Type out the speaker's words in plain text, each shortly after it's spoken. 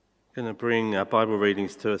Going to bring our Bible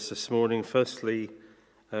readings to us this morning. Firstly,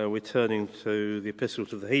 we're turning to the Epistle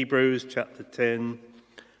to the Hebrews, chapter 10,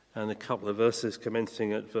 and a couple of verses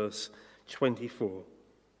commencing at verse 24.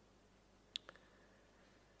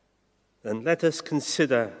 And let us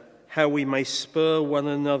consider how we may spur one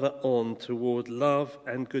another on toward love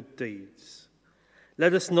and good deeds.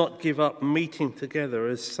 Let us not give up meeting together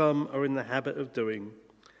as some are in the habit of doing,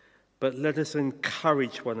 but let us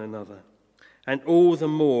encourage one another, and all the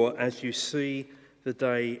more as you see the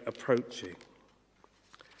day approaching.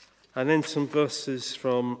 And then some verses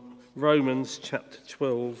from Romans chapter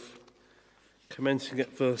 12, commencing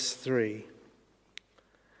at verse 3.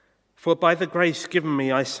 For by the grace given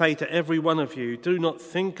me, I say to every one of you, do not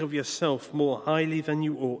think of yourself more highly than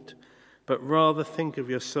you ought, but rather think of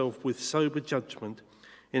yourself with sober judgment,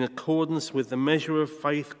 in accordance with the measure of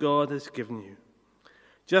faith God has given you.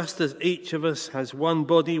 Just as each of us has one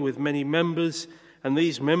body with many members, and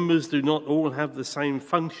these members do not all have the same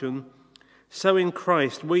function, so in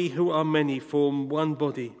Christ we who are many form one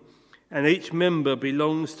body, and each member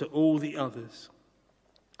belongs to all the others.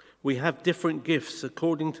 We have different gifts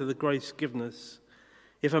according to the grace given us.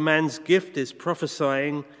 If a man's gift is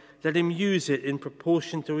prophesying, let him use it in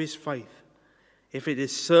proportion to his faith. If it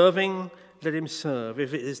is serving, let him serve.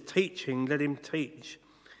 If it is teaching, let him teach.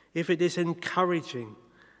 If it is encouraging,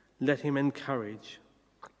 let him encourage.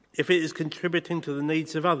 If it is contributing to the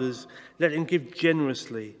needs of others, let him give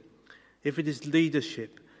generously. If it is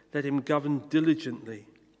leadership, let him govern diligently.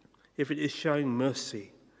 If it is showing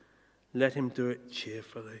mercy, let him do it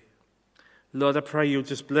cheerfully. Lord, I pray you'll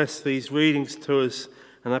just bless these readings to us,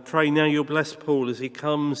 and I pray now you'll bless Paul as he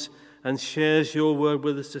comes and shares your word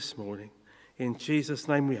with us this morning. In Jesus'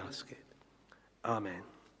 name we ask it. Amen.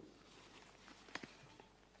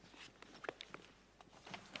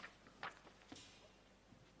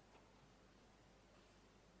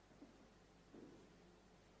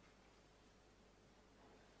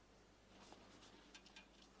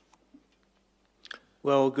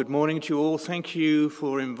 Well, good morning to you all. Thank you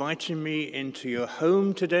for inviting me into your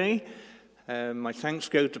home today. My thanks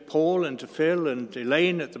go to Paul and to Phil and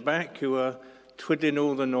Elaine at the back, who are twiddling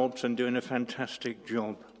all the knobs and doing a fantastic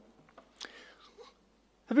job.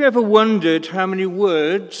 Have you ever wondered how many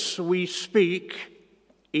words we speak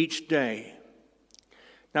each day?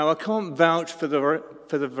 Now, I can't vouch for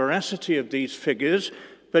the veracity of these figures,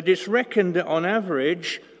 but it's reckoned that on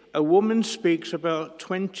average, a woman speaks about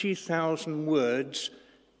 20,000 words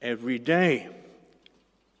every day,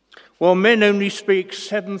 while men only speak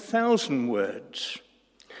 7,000 words.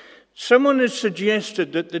 Someone has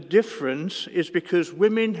suggested that the difference is because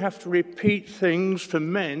women have to repeat things for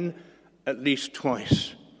men at least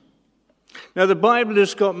twice. Now, the Bible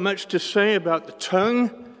has got much to say about the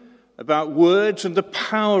tongue, about words, and the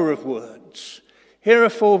power of words. Here are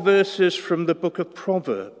 4 verses from the book of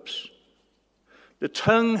Proverbs. The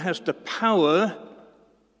tongue has the power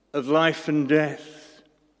of life and death.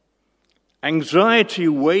 Anxiety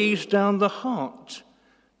weighs down the heart,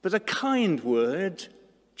 but a kind word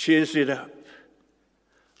cheers it up.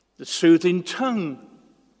 The soothing tongue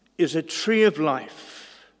is a tree of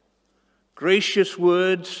life. Gracious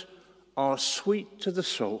words are sweet to the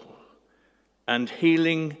soul and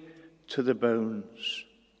healing to the bones.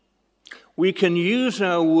 We can use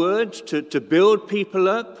our words to build people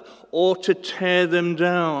up or to tear them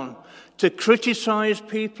down, to criticize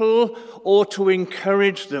people or to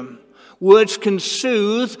encourage them. Words can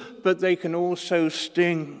soothe, but they can also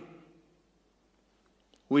sting.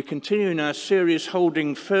 We continue in our series,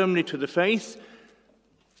 Holding Firmly to the Faith.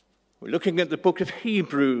 We're looking at the book of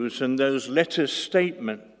Hebrews and those letter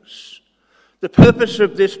statements. The purpose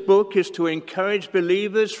of this book is to encourage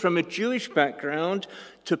believers from a Jewish background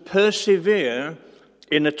to persevere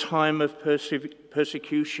in a time of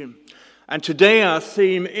persecution. And today our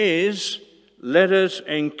theme is, let us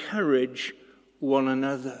encourage one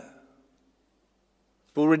another.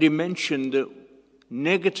 I've already mentioned that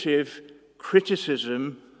negative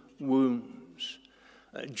criticism wounds.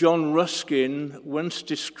 John Ruskin once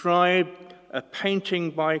described a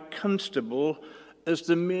painting by Constable as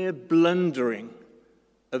the mere blundering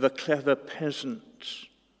of a clever peasant's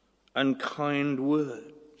unkind words.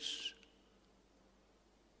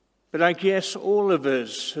 But I guess all of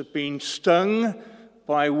us have been stung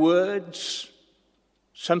by words,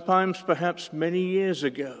 sometimes perhaps many years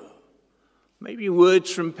ago. Maybe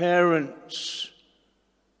words from parents,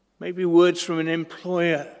 maybe words from an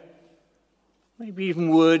employer, maybe even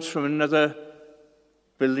words from another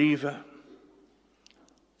believer.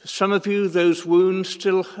 For some of you, those wounds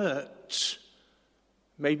still hurt.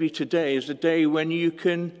 Maybe today is the day when you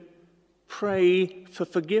can pray for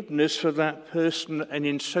forgiveness for that person, and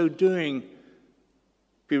in so doing,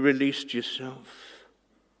 be released yourself.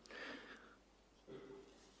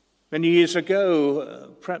 Many years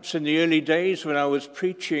ago, perhaps in the early days when I was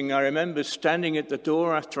preaching, I remember standing at the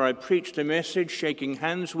door after I preached a message, shaking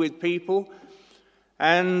hands with people,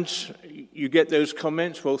 and you get those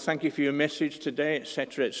comments, well, thank you for your message today,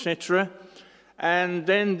 etc., etc. And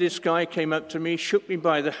then this guy came up to me, shook me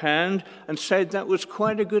by the hand, and said that was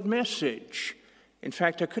quite a good message. In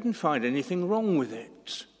fact, I couldn't find anything wrong with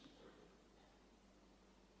it.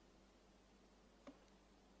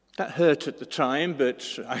 That hurt at the time,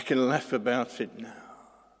 but I can laugh about it now.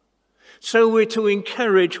 So we're to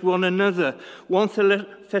encourage one another. 1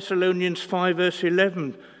 Thessalonians 5 verse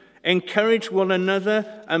 11. Encourage one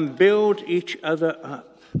another and build each other up.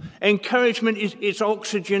 Encouragement is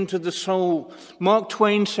oxygen to the soul. Mark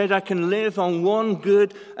Twain said, I can live on one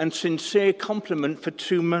good and sincere compliment for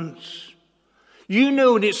 2 months. You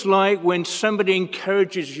know what it's like when somebody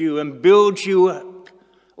encourages you and builds you up.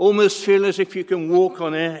 Almost feel as if you can walk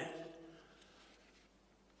on air.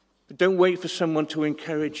 But don't wait for someone to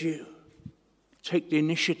encourage you. Take the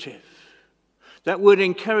initiative. That word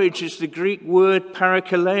encourage is the Greek word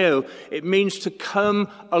parakaleo. It means to come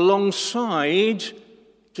alongside,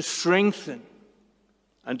 to strengthen,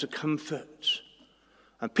 and to comfort.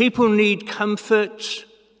 And people need comfort,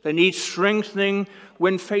 they need strengthening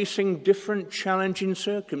when facing different challenging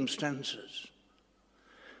circumstances.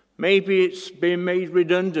 Maybe it's being made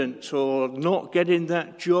redundant or not getting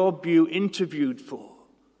that job you interviewed for.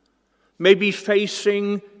 Maybe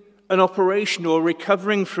facing an operation or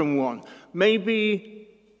recovering from one. Maybe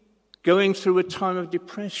going through a time of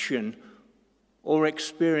depression or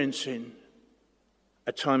experiencing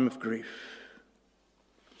a time of grief.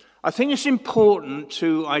 I think it's important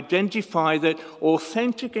to identify that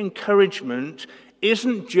authentic encouragement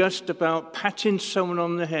isn't just about patting someone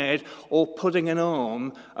on the head or putting an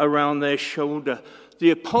arm around their shoulder.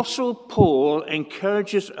 The Apostle Paul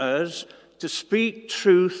encourages us to speak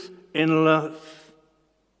truth in love.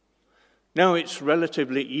 Now, it's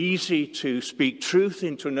relatively easy to speak truth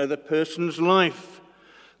into another person's life,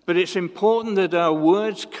 but it's important that our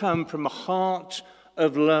words come from a heart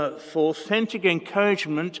of love. Authentic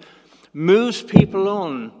encouragement moves people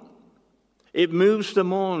on. It moves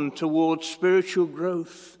them on towards spiritual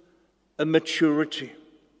growth and maturity.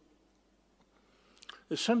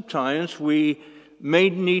 Sometimes we may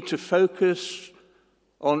need to focus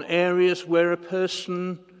on areas where a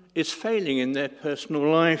person is failing in their personal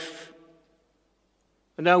life.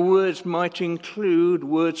 And our words might include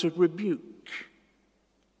words of rebuke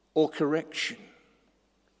or correction.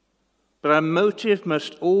 But our motive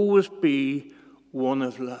must always be one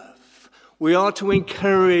of love. We are to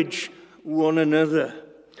encourage one another.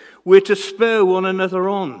 We're to spur one another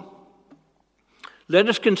on. Let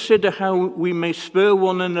us consider how we may spur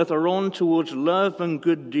one another on towards love and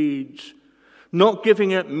good deeds, not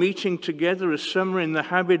giving up meeting together as some are in the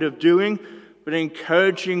habit of doing, but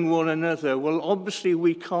encouraging one another. Well, obviously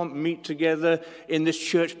we can't meet together in this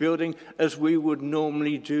church building as we would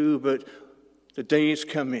normally do, but the day is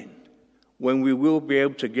coming when we will be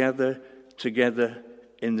able to gather together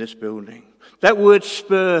in this building. That word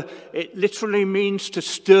spur, it literally means to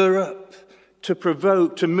stir up, to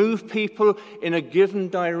provoke, to move people in a given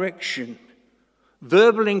direction.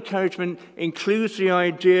 Verbal encouragement includes the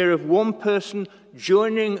idea of one person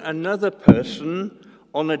joining another person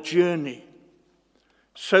on a journey,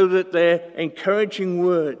 so that their encouraging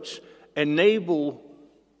words enable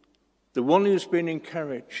the one who's been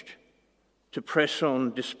encouraged to press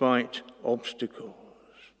on despite obstacles.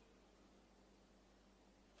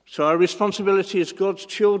 So our responsibility as God's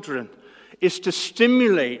children is to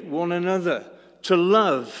stimulate one another to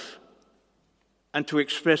love and to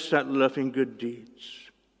express that love in good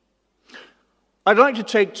deeds. I'd like to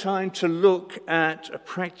take time to look at a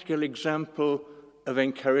practical example of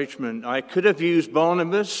encouragement. I could have used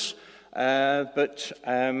Barnabas, but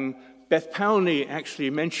Beth Powney actually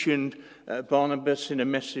mentioned Barnabas in a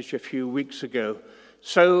message a few weeks ago.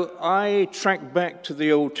 So I tracked back to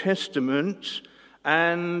the Old Testament,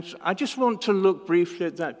 and I just want to look briefly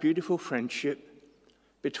at that beautiful friendship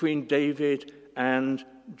between David and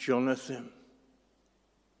Jonathan.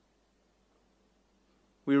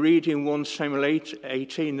 We read in 1 Samuel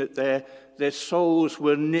 18 that their souls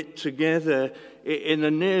were knit together. In the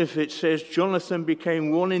Niv, it says, Jonathan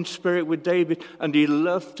became one in spirit with David, and he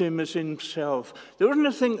loved him as himself. There was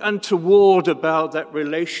nothing untoward about that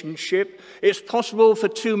relationship. It's possible for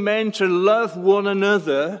two men to love one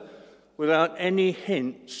another without any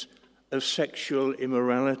hints of sexual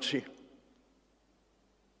immorality.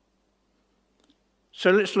 So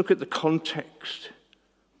let's look at the context.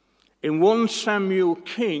 In 1 Samuel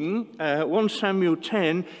 10,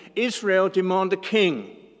 Israel demanded a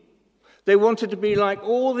king. They wanted to be like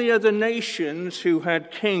all the other nations who had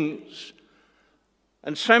kings.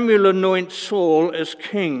 And Samuel anoints Saul as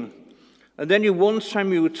king. And then in 1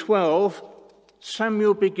 Samuel 12,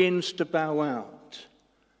 Samuel begins to bow out.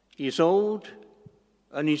 He's old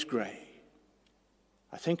and he's grey.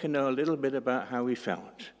 I think I know a little bit about how he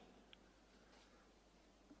felt.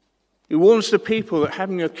 He warns the people that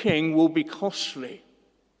having a king will be costly.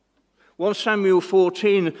 1 Samuel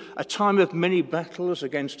 14, a time of many battles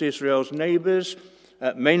against Israel's neighbors,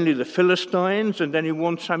 mainly the Philistines, and then in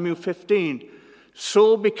 1 Samuel 15,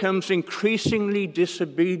 Saul becomes increasingly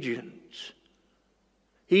disobedient.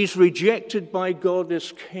 He's rejected by God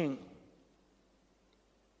as king.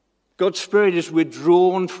 God's spirit is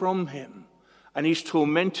withdrawn from him, and he's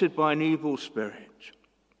tormented by an evil spirit.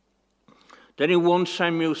 Then in 1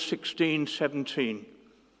 Samuel 16:17,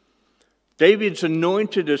 David's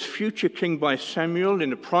anointed as future king by Samuel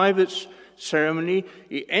in a private ceremony.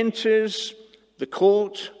 He enters the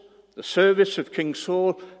court, the service of King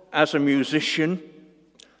Saul, as a musician.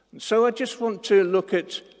 And so I just want to look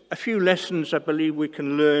at a few lessons I believe we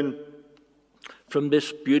can learn from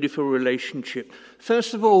this beautiful relationship.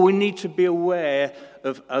 First of all, we need to be aware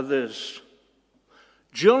of others.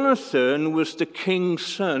 Jonathan was the king's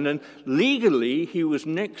son, and legally he was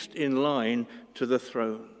next in line to the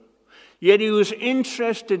throne. Yet he was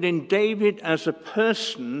interested in David as a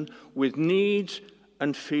person with needs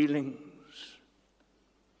and feelings.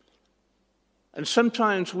 And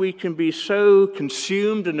sometimes we can be so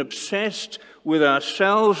consumed and obsessed with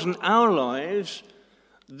ourselves and our lives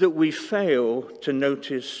that we fail to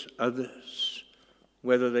notice others,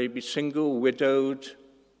 whether they be single, widowed,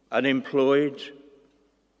 unemployed,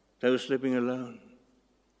 those living alone.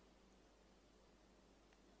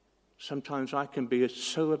 Sometimes I can be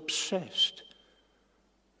so obsessed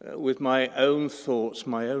with my own thoughts,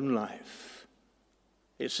 my own life.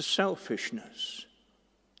 It's a selfishness.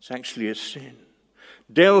 It's actually a sin.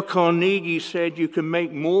 Dale Carnegie said you can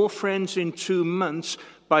make more friends in 2 months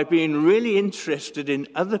by being really interested in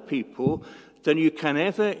other people than you can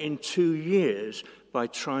ever in 2 years by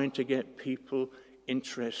trying to get people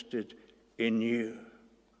interested in you.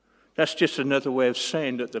 That's just another way of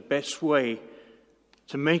saying that the best way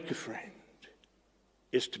to make a friend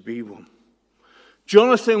is to be one.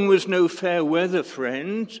 Jonathan was no fair weather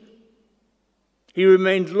friend. He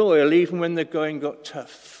remained loyal even when the going got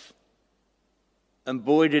tough. And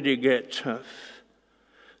boy, did it get tough.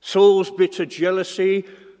 Saul's bitter jealousy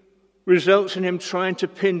results in him trying to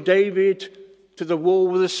pin David to the wall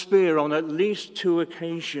with a spear on at least 2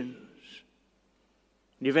 occasions.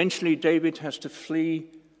 And eventually David has to flee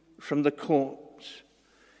from the court.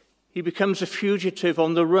 He becomes a fugitive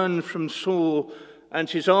on the run from Saul, and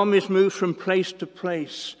his armies move from place to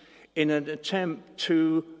place in an attempt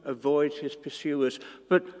to avoid his pursuers.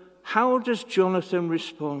 But how does Jonathan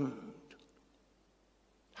respond?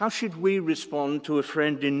 How should we respond to a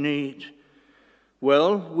friend in need?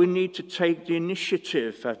 Well, we need to take the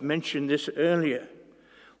initiative. I've mentioned this earlier.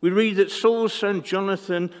 We read that Saul's son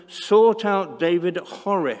Jonathan sought out David at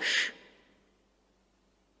Horesh.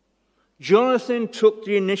 Jonathan took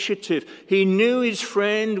the initiative. He knew his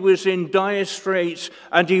friend was in dire straits,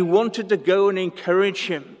 and he wanted to go and encourage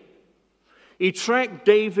him. He tracked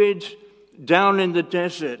David down in the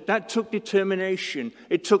desert. That took determination.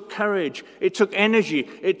 It took courage. It took energy.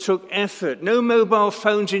 It took effort. No mobile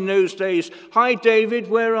phones in those days. Hi, David,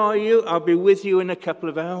 where are you? I'll be with you in a couple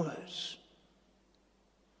of hours.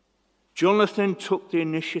 Jonathan took the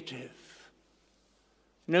initiative.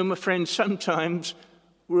 No, my friends, sometimes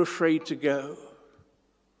we're afraid to go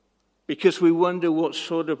because we wonder what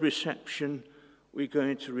sort of reception we're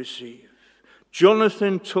going to receive.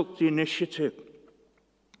 Jonathan took the initiative.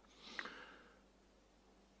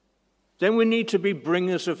 Then we need to be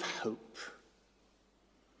bringers of hope.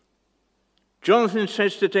 Jonathan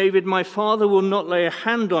says to David, "My father will not lay a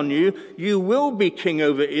hand on you. You will be king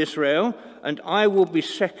over Israel, and I will be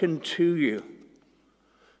second to you."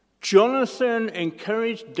 Jonathan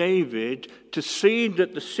encouraged David to see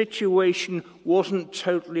that the situation wasn't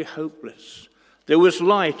totally hopeless. There was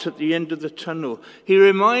light at the end of the tunnel. He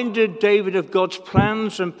reminded David of God's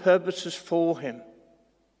plans and purposes for him.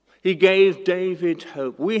 He gave David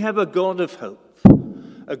hope. We have a God of hope,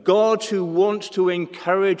 a God who wants to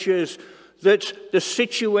encourage us that the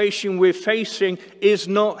situation we're facing is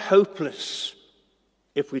not hopeless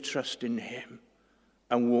if we trust in him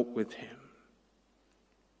and walk with him.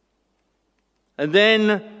 And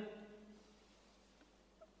then,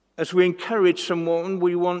 as we encourage someone,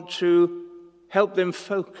 we want to help them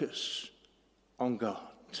focus on God.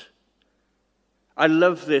 I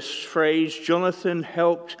love this phrase, Jonathan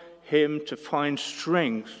helped him to find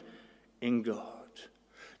strength in God.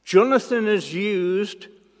 Jonathan is used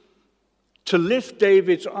to lift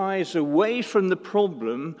David's eyes away from the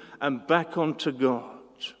problem and back onto God.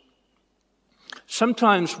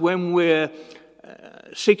 Sometimes when we're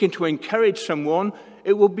seeking to encourage someone,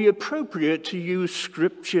 it will be appropriate to use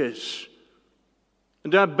scriptures.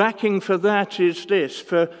 And our backing for that is this,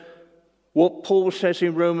 for what Paul says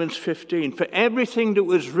in Romans 15, for everything that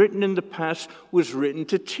was written in the past was written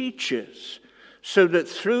to teach us, so that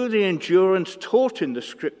through the endurance taught in the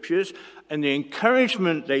scriptures and the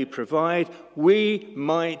encouragement they provide, we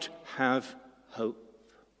might have hope.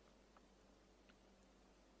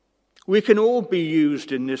 We can all be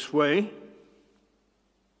used in this way.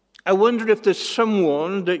 I wonder if there's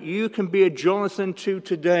someone that you can be a Jonathan to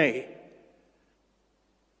today.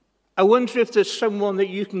 I wonder if there's someone that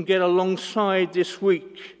you can get alongside this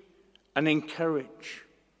week and encourage.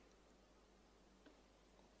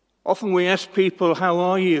 Often we ask people, how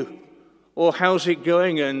are you? Or how's it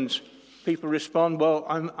going? And people respond, well,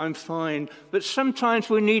 I'm fine. But sometimes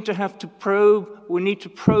we need to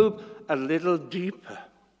probe a little deeper.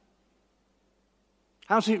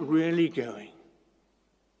 How's it really going?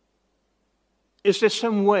 Is there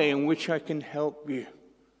some way in which I can help you?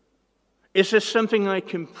 Is there something I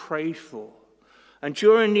can pray for? And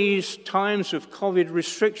during these times of COVID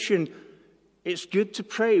restriction, it's good to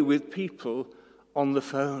pray with people on the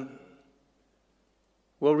phone.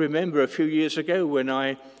 Well, remember a few years ago when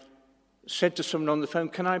I said to someone on the phone,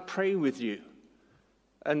 can I pray with you?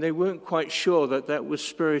 And they weren't quite sure that that was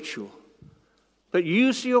spiritual. But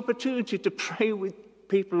use the opportunity to pray with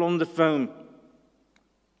people on the phone.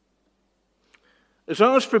 As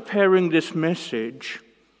I was preparing this message,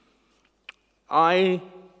 I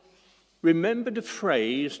remembered a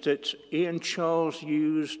phrase that Ian Charles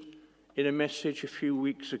used in a message a few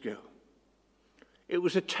weeks ago. It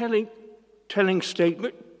was a telling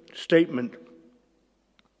statement.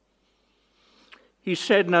 He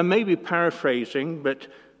said, and I may be paraphrasing, but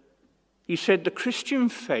he said, the Christian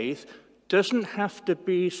faith doesn't have to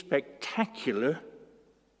be spectacular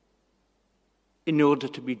in order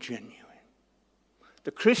to be genuine.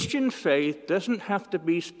 The Christian faith doesn't have to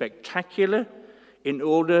be spectacular in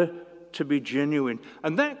order to be genuine.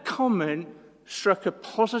 And that comment struck a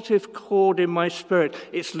positive chord in my spirit.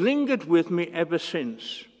 It's lingered with me ever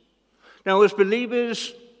since. Now, as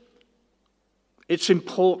believers, it's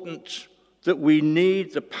important that we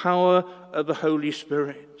need the power of the Holy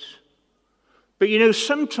Spirit. But you know,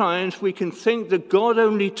 sometimes we can think that God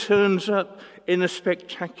only turns up in a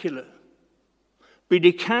spectacular. But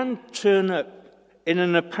he can turn up in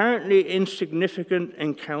an apparently insignificant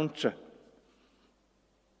encounter,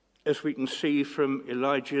 as we can see from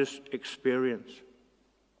Elijah's experience.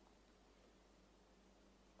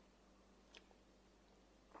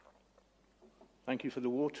 Thank you for the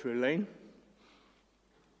water, Elaine.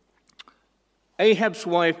 Ahab's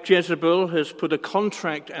wife Jezebel has put a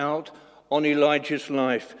contract out on Elijah's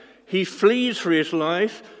life. He flees for his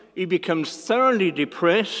life. He becomes thoroughly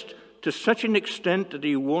depressed to such an extent that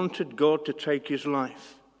he wanted God to take his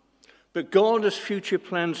life. But God has future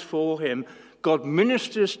plans for him. God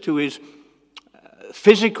ministers to his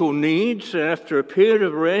physical needs. After a period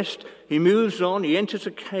of rest, he moves on, he enters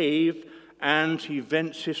a cave, and he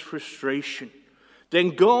vents his frustration.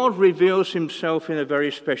 Then God reveals himself in a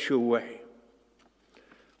very special way.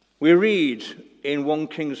 We read in 1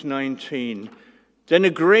 Kings 19, then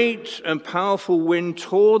a great and powerful wind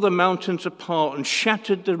tore the mountains apart and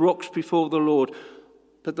shattered the rocks before the Lord.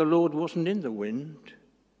 But the Lord wasn't in the wind.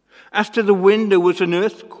 After the wind, there was an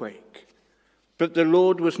earthquake. But the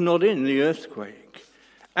Lord was not in the earthquake.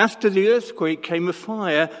 After the earthquake came a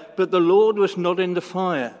fire, but the Lord was not in the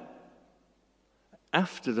fire.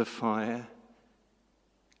 After the fire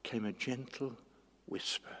came a gentle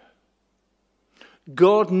whisper.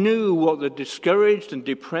 God knew what the discouraged and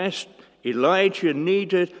depressed Elijah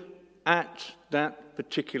needed at that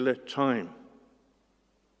particular time.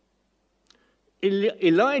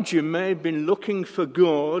 Elijah may have been looking for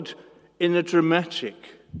God in the dramatic.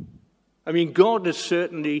 I mean, God has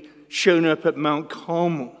certainly shown up at Mount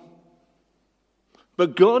Carmel.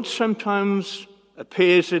 But God sometimes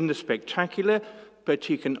appears in the spectacular, but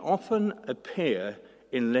he can often appear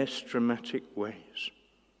in less dramatic ways.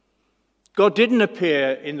 God didn't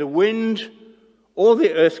appear in the wind or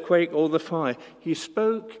the earthquake or the fire. He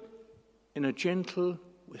spoke in a gentle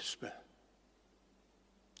whisper,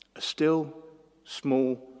 a still,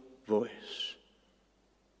 small voice.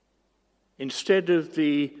 Instead of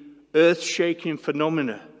the earth-shaking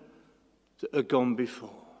phenomena that have gone before.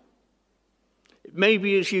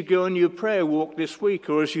 Maybe as you go on your prayer walk this week,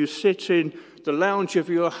 or as you sit in the lounge of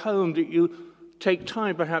your home, that you take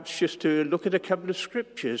time perhaps just to look at a couple of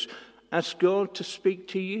scriptures. Ask God to speak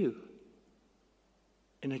to you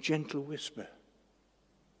in a gentle whisper,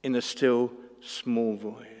 in a still small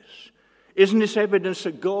voice. Isn't this evidence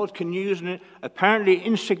that God can use an apparently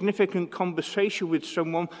insignificant conversation with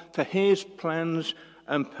someone for his plans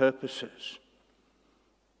and purposes?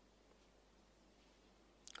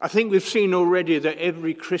 I think we've seen already that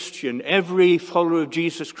every Christian, every follower of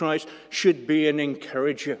Jesus Christ should be an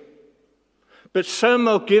encourager. But some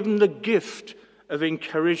are given the gift of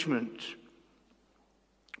encouragement.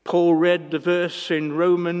 Paul read the verse in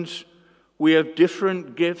Romans, "We have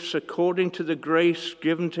different gifts according to the grace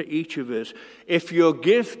given to each of us." If your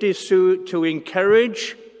gift is to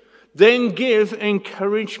encourage, then give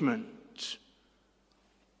encouragement.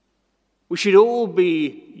 We should all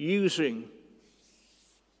be using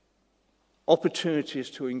opportunities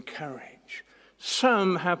to encourage.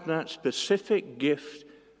 Some have that specific gift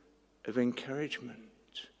of encouragement.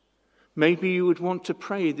 Maybe you would want to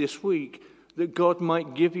pray this week that God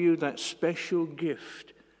might give you that special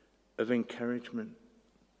gift of encouragement.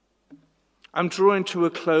 I'm drawing to a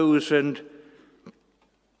close, and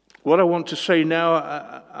what I want to say now,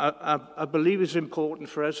 I believe is important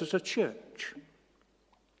for us as a church.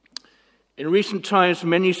 In recent times,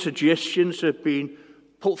 many suggestions have been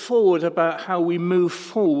put forward about how we move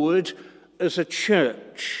forward as a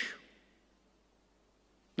church.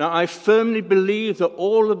 Now, I firmly believe that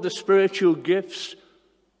all of the spiritual gifts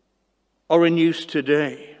are in use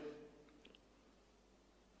today.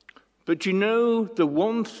 But do you know the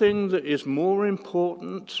one thing that is more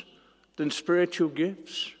important than spiritual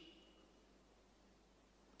gifts?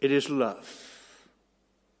 It is love.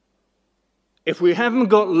 If we haven't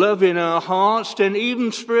got love in our hearts, then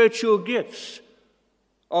even spiritual gifts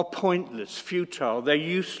are pointless, futile, they're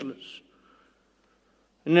useless.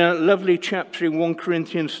 In a lovely chapter in 1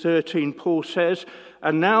 Corinthians 13, Paul says,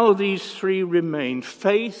 "And now these three remain,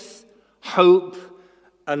 faith, hope,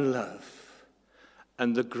 and love.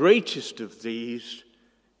 And the greatest of these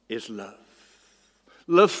is love."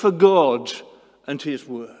 Love for God and his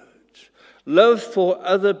word. Love for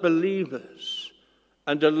other believers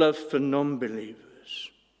and a love for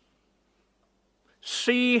non-believers.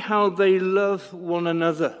 "See how they love one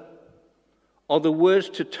another" are the words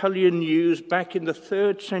Tertullian used back in the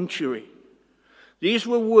 3rd century. These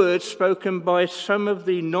were words spoken by some of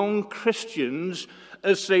the non-Christians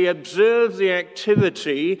as they observed the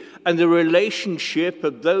activity and the relationship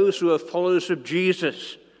of those who are followers of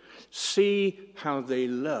Jesus. See how they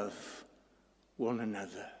love one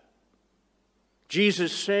another.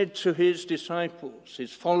 Jesus said to his disciples,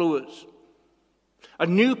 his followers, "A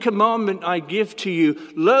new commandment I give to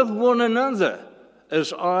you, love one another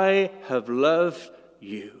as I have loved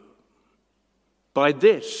you. By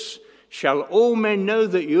this shall all men know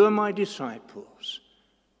that you are my disciples,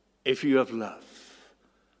 if you have love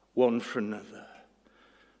one for another."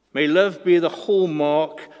 May love be the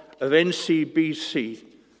hallmark of NCBC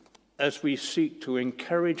as we seek to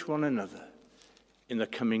encourage one another in the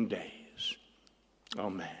coming days.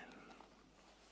 Amen.